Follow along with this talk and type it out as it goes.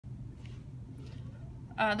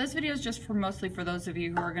This video is just mostly for those of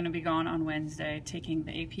you who are going to be gone on Wednesday taking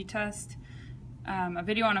the AP test. A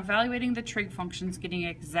video on evaluating the trig functions, getting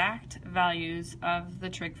exact values of the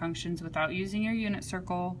trig functions without using your unit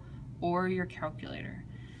circle or your calculator.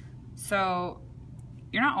 So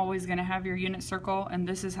you're not always going to have your unit circle, and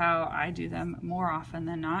this is how I do them more often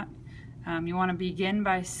than not. You want to begin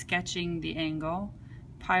by sketching the angle.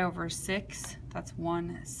 Pi over 6, that's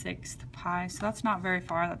 1/6 pi, so that's not very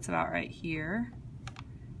far, that's about right here.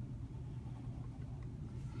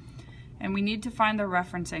 And we need to find the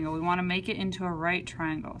reference angle. We want to make it into a right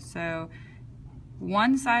triangle. So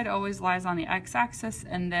one side always lies on the x-axis,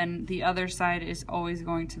 and then the other side is always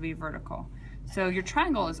going to be vertical. So your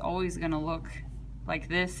triangle is always going to look like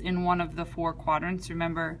this in one of the 4 quadrants.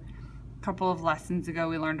 Remember, a couple of lessons ago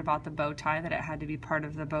we learned about the bow tie, that it had to be part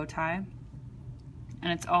of the bow tie.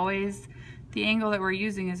 And it's always, the angle that we're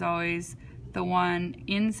using is always the one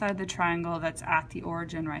inside the triangle that's at the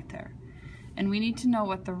origin right there. And we need to know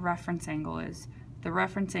what the reference angle is. The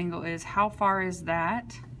reference angle is how far is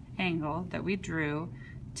that angle that we drew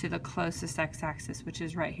to the closest x-axis, which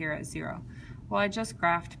is right here at 0. Well, I just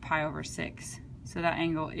graphed pi over 6, so that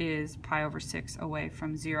angle is pi over 6 away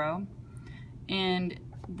from 0. And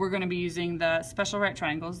we're going to be using the special right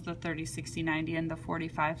triangles, the 30, 60, 90, and the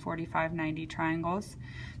 45, 45, 90 triangles.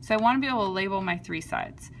 So I want to be able to label my 3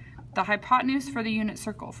 sides. The hypotenuse for the unit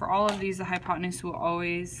circle, for all of these, the hypotenuse will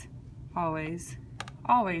always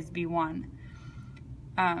be 1.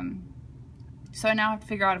 So I now have to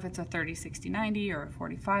figure out if it's a 30, 60, 90 or a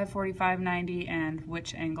 45, 45, 90 and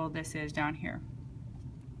which angle this is down here.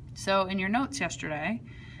 So in your notes yesterday,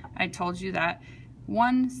 I told you that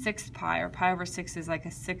 1/6 pi, or pi over 6, is like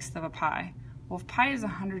a 1/6 of a pi. Well, if pi is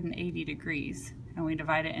 180 degrees and we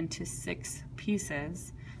divide it into 6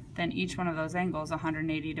 pieces, then each one of those angles,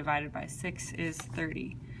 180 divided by 6, is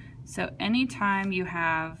 30. So anytime you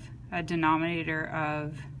have a denominator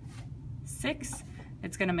of 6,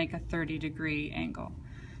 it's going to make a 30-degree angle.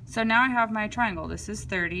 So now I have my triangle. This is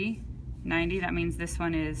 30, 90, that means this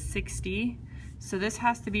one is 60. So this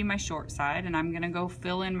has to be my short side, and I'm going to go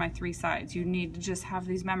fill in my 3 sides. You need to just have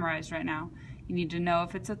these memorized right now. You need to know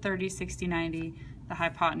if it's a 30, 60, 90, the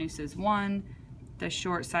hypotenuse is 1, the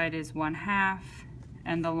short side is 1/2,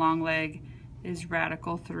 and the long leg is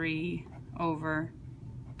radical 3 over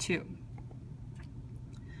 2.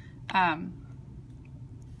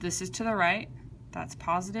 This is to the right, that's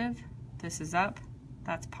positive. This is up,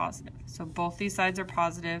 that's positive. So both these sides are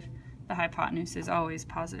positive. The hypotenuse is always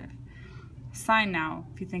positive. Sine now,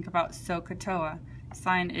 if you think about SOHCAHTOA,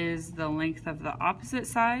 sine is the length of the opposite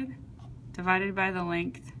side divided by the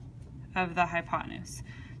length of the hypotenuse.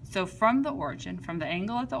 So from the origin, from the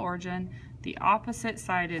angle at the origin, the opposite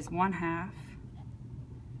side is 1/2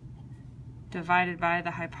 divided by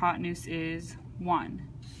the hypotenuse is 1.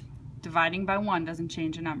 Dividing by 1 doesn't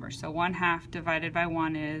change a number, so 1/2 divided by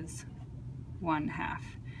 1 is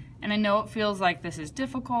 1/2. And I know it feels like this is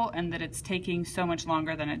difficult and that it's taking so much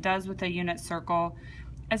longer than it does with a unit circle.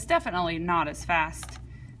 It's definitely not as fast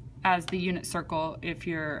as the unit circle if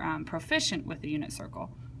you're proficient with the unit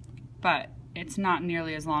circle, but it's not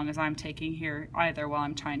nearly as long as I'm taking here either while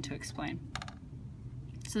I'm trying to explain.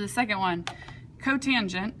 So the second one,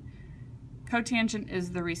 cotangent. Cotangent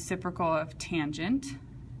is the reciprocal of tangent.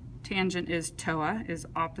 Tangent is TOA, is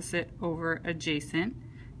opposite over adjacent.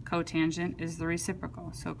 Cotangent is the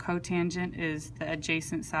reciprocal. So cotangent is the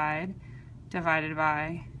adjacent side divided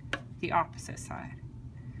by the opposite side.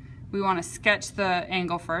 We want to sketch the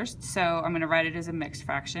angle first, so I'm going to write it as a mixed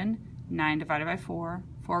fraction. 9 divided by 4.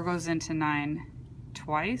 4 goes into 9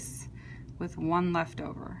 twice with 1 left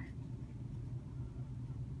over.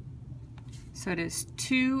 So it is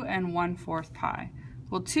 2 1/4 pi.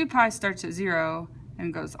 Well, 2 pi starts at 0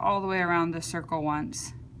 and goes all the way around the circle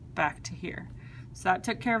once back to here. So that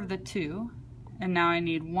took care of the 2, and now I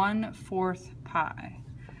need 1/4 pi.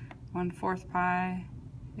 1/4 pi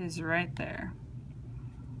is right there.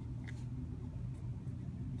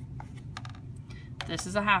 This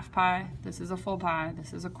is a 1/2 pi, this is a full pi,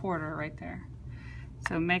 this is a 1/4 right there.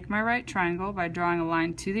 So make my right triangle by drawing a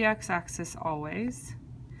line to the x-axis always.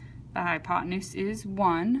 The hypotenuse is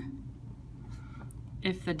 1.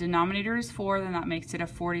 If the denominator is 4, then that makes it a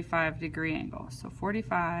 45-degree angle. So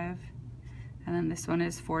 45, and then this one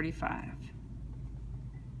is 45.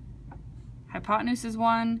 Hypotenuse is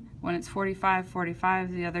 1. When it's 45,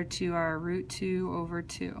 45, the other 2 are √2 over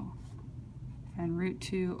 2 and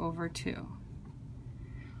 √2 over 2.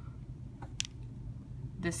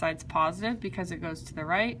 This side's positive because it goes to the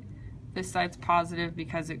right. This side's positive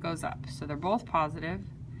because it goes up. So they're both positive.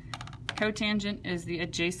 Cotangent is the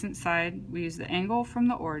adjacent side. We use the angle from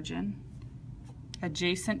the origin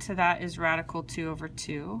Adjacent to that is radical 2 over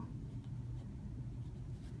 2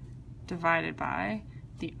 divided by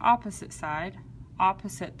the opposite side,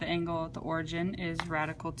 opposite the angle at the origin, is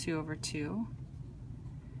radical 2 over 2.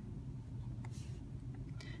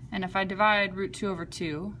 And if I divide root 2 over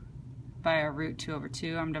 2 by a root 2 over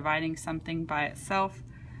 2, I'm dividing something by itself,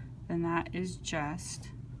 then that is just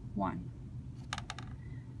 1.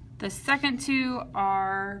 The second two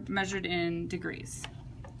are measured in degrees.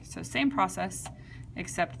 So same process,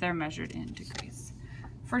 except they're measured in degrees.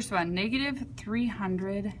 First one, negative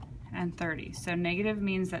 330. So negative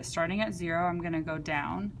means that starting at 0, I'm going to go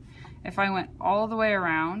down. If I went all the way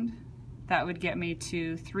around, that would get me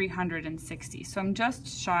to 360. So I'm just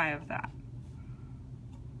shy of that.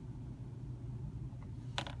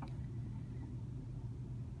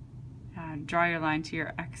 Draw your line to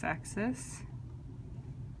your x-axis.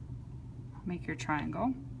 Make your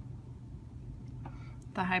triangle.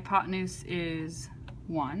 The hypotenuse is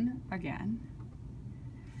 1 again.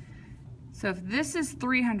 So if this is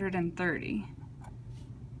 330,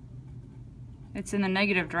 it's in the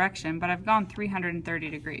negative direction, but I've gone 330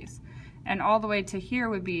 degrees. And all the way to here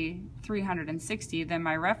would be 360, then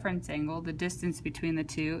my reference angle, the distance between the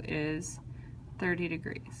two, is 30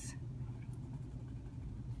 degrees.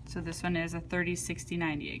 So this one is a 30, 60,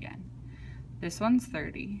 90 again. This one's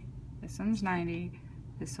 30, this one's 90,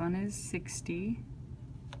 this one is 60.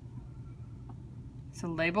 So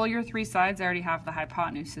label your three sides. I already have the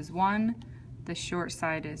hypotenuse is 1, the short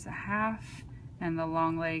side is 1/2, and the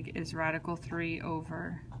long leg is radical 3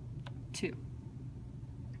 over 2.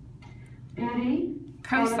 Beauty,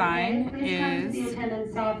 Cosine please come to the is,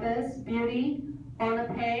 attendance office. Beauty,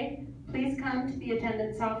 Bonapay, please come to the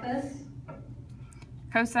attendance office.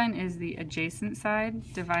 cosine is the adjacent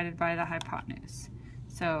side divided by the hypotenuse.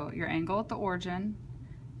 So your angle at the origin,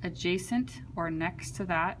 adjacent or next to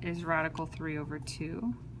that is radical 3 over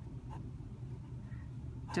 2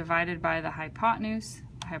 divided by the hypotenuse.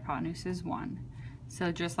 The hypotenuse is 1.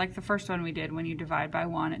 So just like the first one we did, when you divide by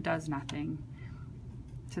 1, it does nothing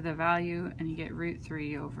to the value, and you get root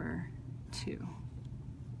 3 over 2.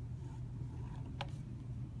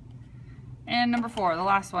 And number 4, the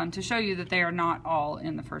last one, to show you that they are not all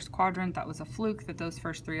in the first quadrant. That was a fluke that those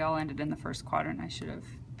first 3 all ended in the first quadrant. I should have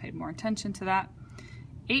paid more attention to that.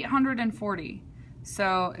 840.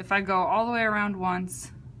 So if I go all the way around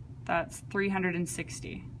once, that's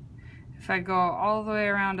 360. If I go all the way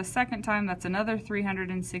around a second time, that's another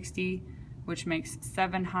 360, which makes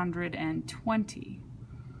 720.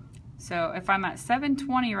 So if I'm at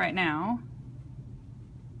 720 right now,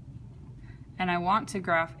 and I want to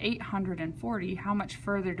graph 840, how much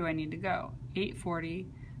further do I need to go? 840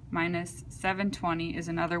 minus 720 is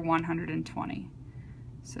another 120.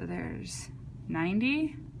 So there's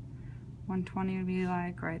 90. 120 would be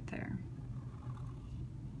like right there.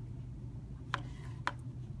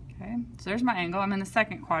 Okay, so there's my angle. I'm in the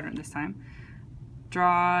second quadrant this time.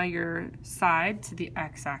 Draw your side to the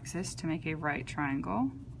x-axis to make a right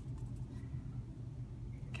triangle.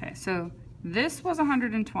 Okay, so this was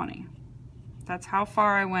 120. That's how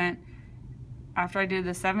far I went. After I did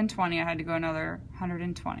the 720, I had to go another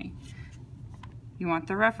 120. You want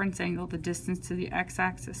the reference angle, the distance to the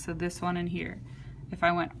x-axis, so this one in here. If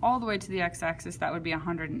I went all the way to the x-axis, that would be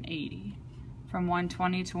 180. From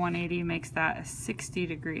 120 to 180 makes that a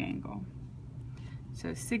 60-degree angle.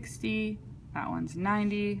 So 60, that one's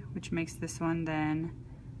 90, which makes this one then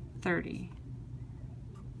 30.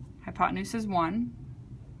 Hypotenuse is 1.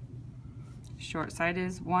 Short side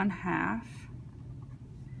is 1/2.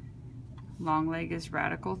 Long leg is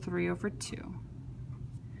radical 3 over 2.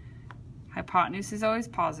 Hypotenuse is always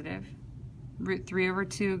positive. Root 3 over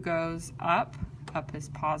 2 goes up. Up is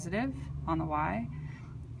positive on the y.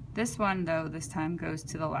 This one, though, this time goes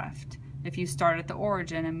to the left. If you start at the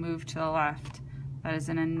origin and move to the left, that is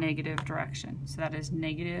in a negative direction. So that is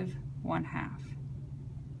negative 1/2.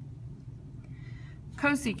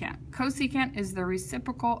 Cosecant. Cosecant is the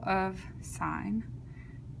reciprocal of sine.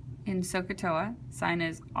 In SOHCAHTOA, sine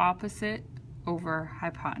is opposite over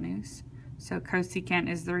hypotenuse. So cosecant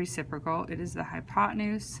is the reciprocal. It is the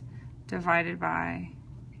hypotenuse divided by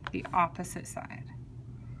the opposite side.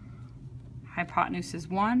 Hypotenuse is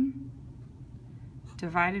 1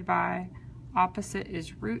 divided by opposite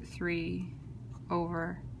is root 3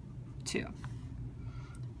 over 2.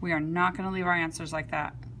 We are not going to leave our answers like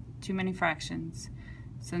that. Too many fractions.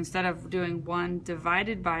 So instead of doing 1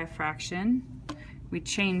 divided by a fraction, we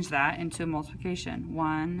change that into a multiplication.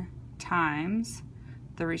 1 times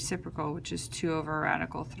the reciprocal, which is 2 over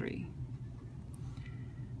radical 3.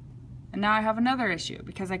 And now I have another issue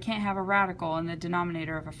because I can't have a radical in the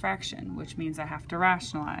denominator of a fraction, which means I have to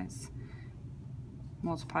rationalize.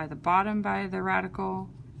 multiply the bottom by the radical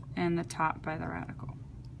and the top by the radical.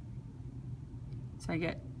 So I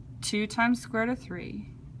get 2 times square root of 3.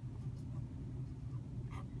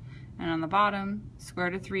 And on the bottom, square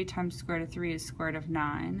root of 3 times square root of 3 is square root of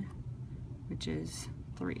 9, which is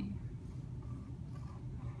 3.